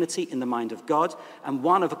and dignity in the mind of God, and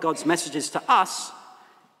one of God's messages to us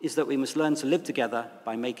is that we must learn to live together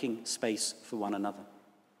by making space for one another.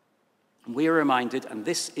 And we are reminded, and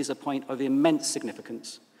this is a point of immense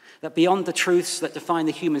significance, that beyond the truths that define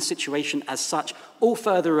the human situation as such, all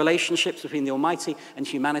further relationships between the Almighty and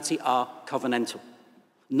humanity are covenantal.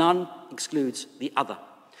 None excludes the other.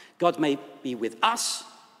 God may be with us,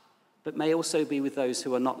 but may also be with those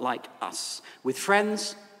who are not like us, with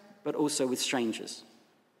friends, but also with strangers.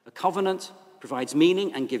 A covenant provides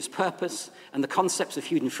meaning and gives purpose, and the concepts of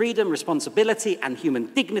human freedom, responsibility, and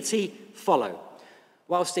human dignity follow.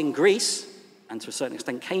 Whilst in Greece, and to a certain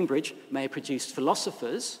extent Cambridge, may have produced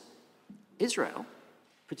philosophers, Israel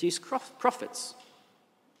produced prophets.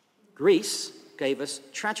 Greece gave us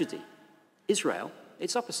tragedy. Israel,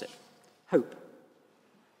 its opposite, hope.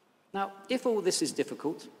 Now, if all this is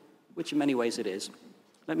difficult, which in many ways it is,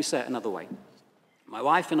 let me say it another way. My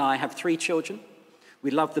wife and I have 3 children. We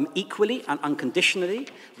love them equally and unconditionally.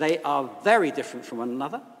 They are very different from one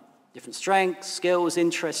another, different strengths, skills,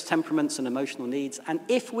 interests, temperaments, and emotional needs. And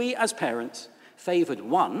if we as parents favored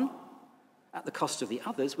one at the cost of the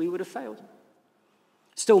others, we would have failed.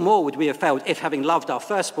 Still more would we have failed if, having loved our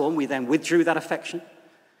firstborn, we then withdrew that affection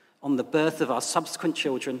on the birth of our subsequent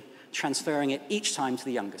children, transferring it each time to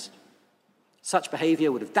the youngest. Such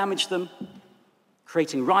behavior would have damaged them,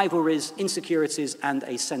 creating rivalries, insecurities, and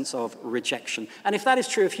a sense of rejection. And if that is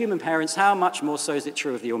true of human parents, how much more so is it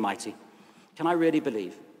true of the Almighty? Can I really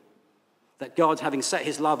believe that God, having set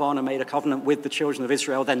his love on and made a covenant with the children of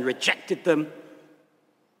Israel, then rejected them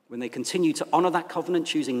when they continued to honor that covenant,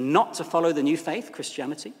 choosing not to follow the new faith,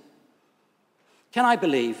 Christianity? Can I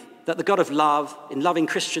believe that the God of love, in loving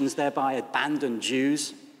Christians, thereby abandoned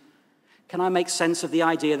Jews? can I make sense of the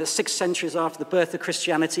idea that 6 centuries after the birth of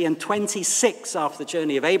Christianity and 26 after the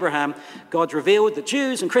journey of Abraham, God revealed that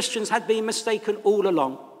Jews and Christians had been mistaken all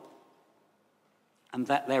along, and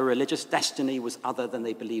that their religious destiny was other than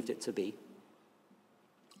they believed it to be?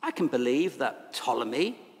 I can believe that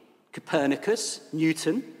Ptolemy, Copernicus,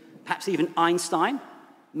 Newton, perhaps even Einstein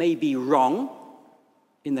may be wrong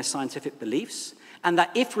in their scientific beliefs, and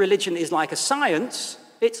that if religion is like a science,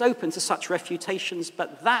 it's open to such refutations,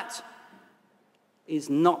 but that is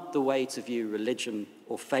not the way to view religion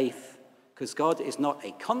or faith, because God is not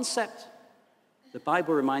a concept. The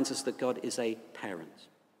Bible reminds us that God is a parent.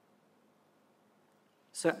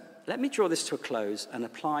 So let me draw this to a close and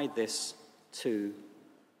apply this to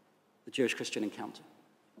the Jewish-Christian encounter.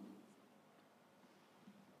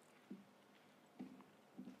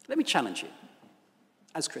 Let me challenge you,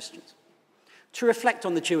 as Christians, to reflect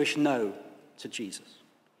on the Jewish no to Jesus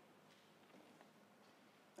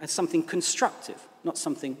as something constructive, not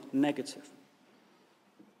something negative.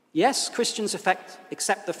 Yes, Christians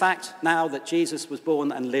accept the fact now that Jesus was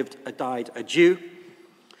born and lived and died a Jew,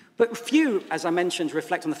 but few, as I mentioned,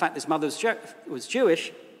 reflect on the fact that his mother was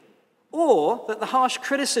Jewish, or that the harsh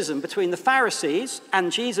criticism between the Pharisees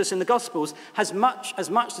and Jesus in the Gospels has as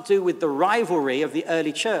much to do with the rivalry of the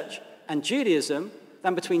early church and Judaism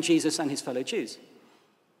than between Jesus and his fellow Jews.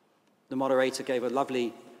 The moderator gave a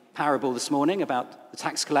lovely parable this morning about the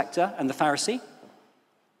tax collector and the Pharisee.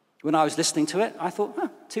 When I was listening to it, I thought,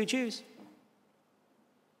 2 Jews.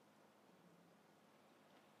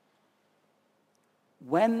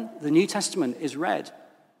 When the New Testament is read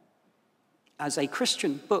as a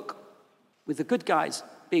Christian book, with the good guys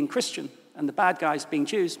being Christian and the bad guys being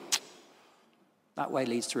Jews, that way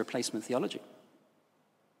leads to replacement theology.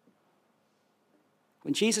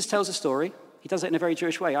 When Jesus tells a story, he does it in a very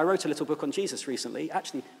Jewish way. I wrote a little book on Jesus recently.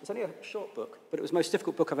 Actually, it's only a short book, but it was the most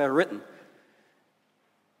difficult book I've ever written,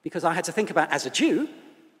 because I had to think about, as a Jew,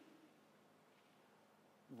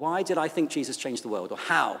 why did I think Jesus changed the world, or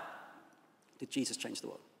how did Jesus change the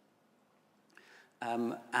world?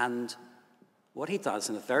 And what he does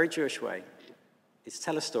in a very Jewish way is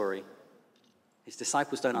tell a story. His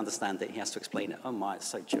disciples don't understand it. He has to explain it. Oh my, it's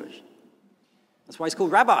so Jewish. That's why he's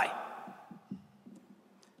called Rabbi.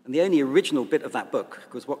 And the only original bit of that book,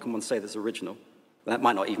 because what can one say that's original? Well, that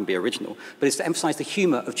might not even be original, but it's to emphasize the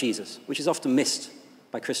humor of Jesus, which is often missed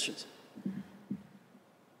by Christians.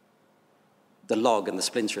 The log and the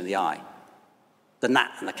splinter in the eye, the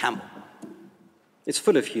gnat and the camel. It's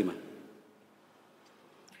full of humor.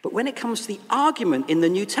 But when it comes to the argument in the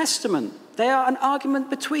New Testament, they are an argument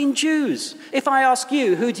between Jews. If I ask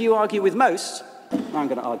you, who do you argue with most? I'm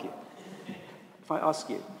going to argue. If I ask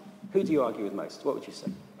you, who do you argue with most? What would you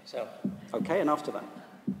say? Myself. Okay, and after that?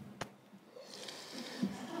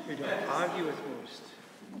 Who do I argue with most?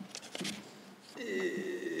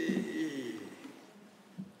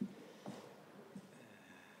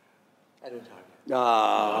 I don't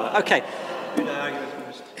argue. Okay. Who do I argue with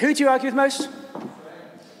most? Who do you argue with most?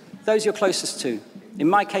 Those you're closest to. In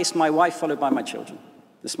my case, my wife, followed by my children.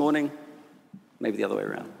 This morning, maybe the other way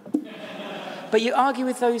around. But you argue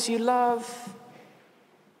with those you love.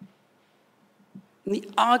 And the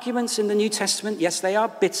arguments in the New Testament, yes, they are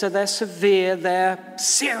bitter, they're severe, they're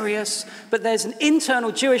serious, but there's an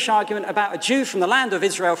internal Jewish argument about a Jew from the land of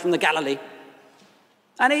Israel, from the Galilee.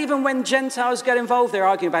 And even when Gentiles get involved, they're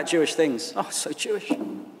arguing about Jewish things. Oh, so Jewish.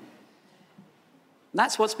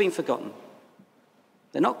 That's what's been forgotten.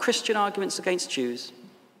 They're not Christian arguments against Jews.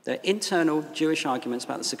 They're internal Jewish arguments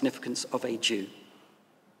about the significance of a Jew.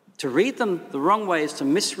 To read them the wrong way is to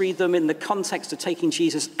misread them in the context of taking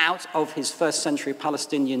Jesus out of his first century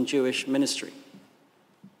Palestinian Jewish ministry.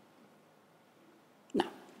 No,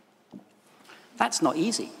 that's not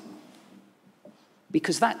easy,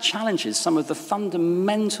 because that challenges some of the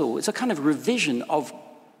fundamental, it's a kind of revision of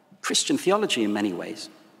Christian theology in many ways,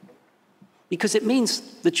 because it means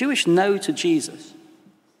the Jewish no to Jesus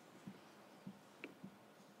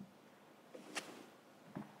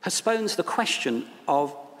postpones the question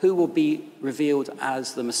of who will be revealed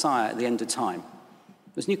as the Messiah at the end of time.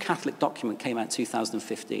 This New Catholic document came out in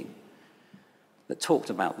 2015 that talked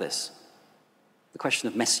about this, the question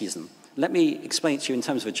of messianism. Let me explain it to you in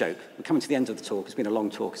terms of a joke. We're coming to the end of the talk. It's been a long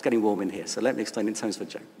talk. It's getting warm in here, so let me explain it in terms of a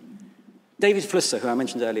joke. David Flusser, who I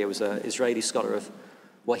mentioned earlier, was an Israeli scholar of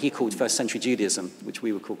what he called first century Judaism, which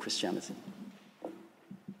we would call Christianity.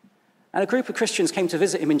 And a group of Christians came to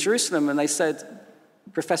visit him in Jerusalem, and they said,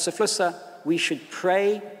 Professor Flusser, we should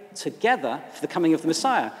pray together for the coming of the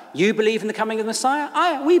Messiah. You believe in the coming of the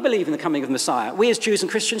Messiah? We believe in the coming of the Messiah. We as Jews and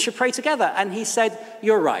Christians should pray together. And he said,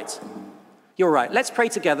 you're right. you're right. Let's pray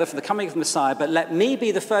together for the coming of the Messiah, but let me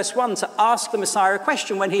be the first one to ask the Messiah a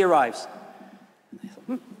question when he arrives. And they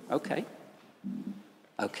thought, okay.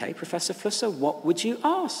 Okay, Professor Flusser, what would you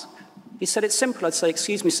ask? He said, it's simple. I'd say,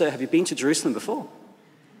 excuse me, sir, have you been to Jerusalem before?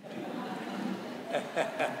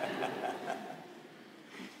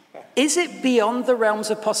 Is it beyond the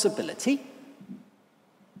realms of possibility?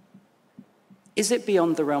 Is it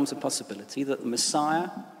beyond the realms of possibility that the Messiah,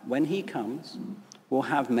 when he comes, will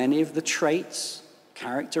have many of the traits,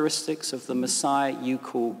 characteristics of the Messiah you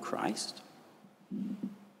call Christ?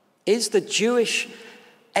 Is the Jewish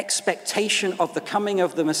expectation of the coming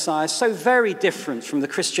of the Messiah so very different from the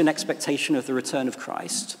Christian expectation of the return of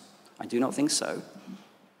Christ? I do not think so,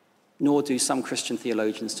 nor do some Christian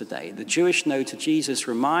theologians today. The Jewish no to Jesus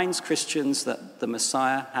reminds Christians that the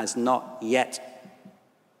Messiah has not yet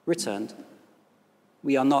returned.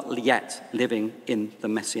 We are not yet living in the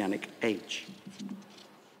Messianic age.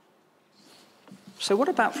 So what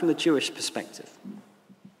about from the Jewish perspective?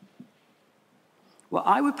 Well,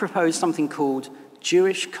 I would propose something called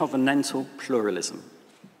Jewish covenantal pluralism,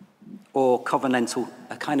 or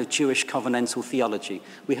a kind of Jewish covenantal theology.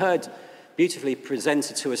 We heard beautifully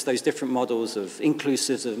presented to us those different models of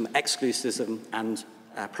inclusivism, exclusivism, and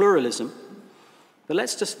pluralism. But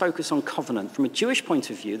let's just focus on covenant. From a Jewish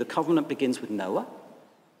point of view, the covenant begins with Noah.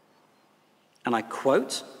 And I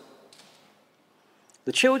quote,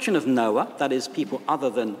 "The children of Noah," that is, people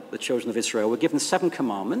other than the children of Israel, "were given 7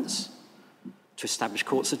 commandments to establish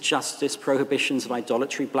courts of justice, prohibitions of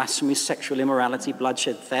idolatry, blasphemy, sexual immorality,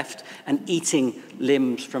 bloodshed, theft, and eating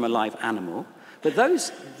limbs from a live animal." But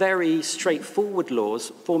those very straightforward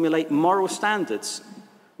laws formulate moral standards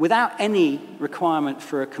without any requirement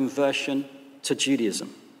for a conversion to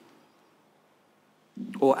Judaism.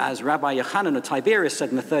 Or as Rabbi Yochanan of Tiberias said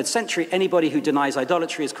in the 3rd century, anybody who denies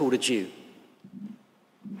idolatry is called a Jew.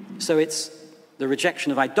 So it's the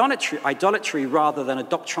rejection of idolatry rather than a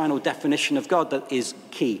doctrinal definition of God that is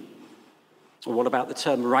key. Or what about the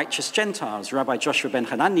term righteous Gentiles? Rabbi Joshua ben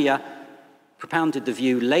Hananiah propounded the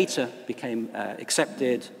view, later became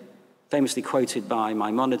accepted, famously quoted by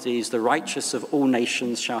Maimonides, "The righteous of all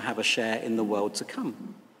nations shall have a share in the world to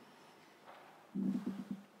come."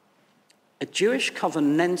 A Jewish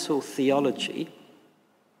covenantal theology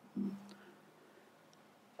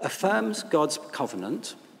affirms God's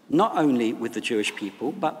covenant not only with the Jewish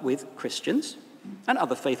people, but with Christians and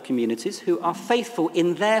other faith communities who are faithful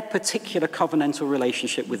in their particular covenantal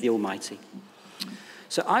relationship with the Almighty.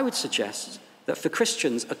 So I would suggest that for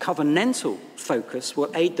Christians, a covenantal focus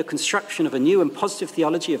will aid the construction of a new and positive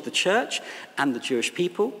theology of the church and the Jewish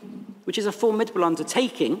people, which is a formidable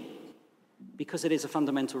undertaking because it is a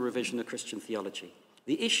fundamental revision of Christian theology.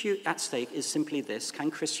 The issue at stake is simply this: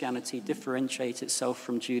 can Christianity differentiate itself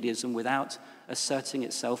from Judaism without asserting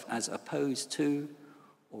itself as opposed to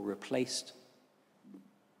or the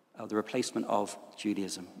replacement of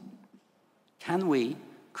Judaism? Can we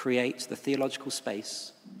create the theological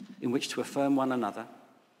space in which to affirm one another,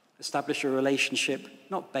 establish a relationship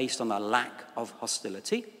not based on a lack of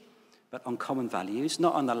hostility, but on common values,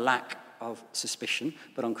 not on a lack of suspicion,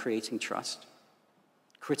 but on creating trust,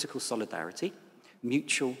 critical solidarity,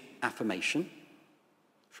 mutual affirmation?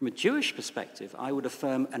 From a Jewish perspective, I would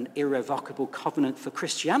affirm an irrevocable covenant for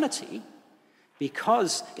Christianity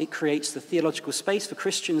because it creates the theological space for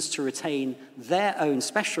Christians to retain their own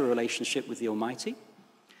special relationship with the Almighty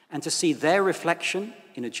and to see their reflection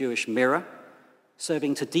in a Jewish mirror,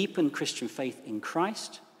 serving to deepen Christian faith in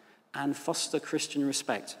Christ and foster Christian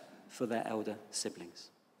respect for their elder siblings.